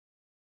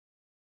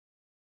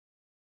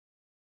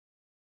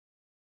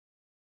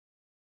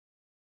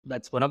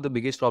That's one of the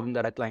biggest problems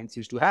that our clients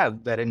used to have,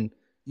 wherein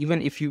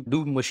even if you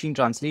do machine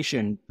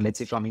translation, let's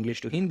say from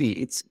English to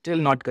Hindi, it's still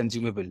not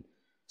consumable.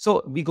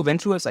 So we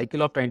went through a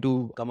cycle of trying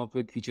to come up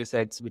with feature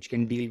sets which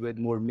can deal with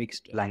more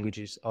mixed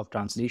languages of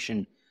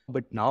translation.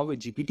 But now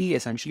with GPT,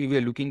 essentially we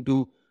are looking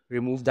to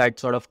remove that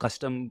sort of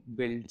custom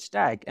build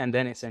stack and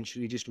then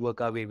essentially just work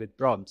our way with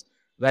prompts,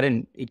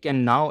 wherein it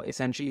can now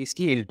essentially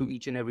scale to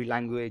each and every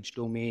language,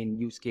 domain,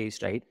 use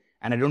case, right?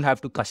 And I don't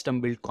have to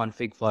custom build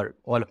config for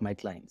all of my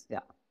clients.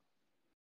 Yeah.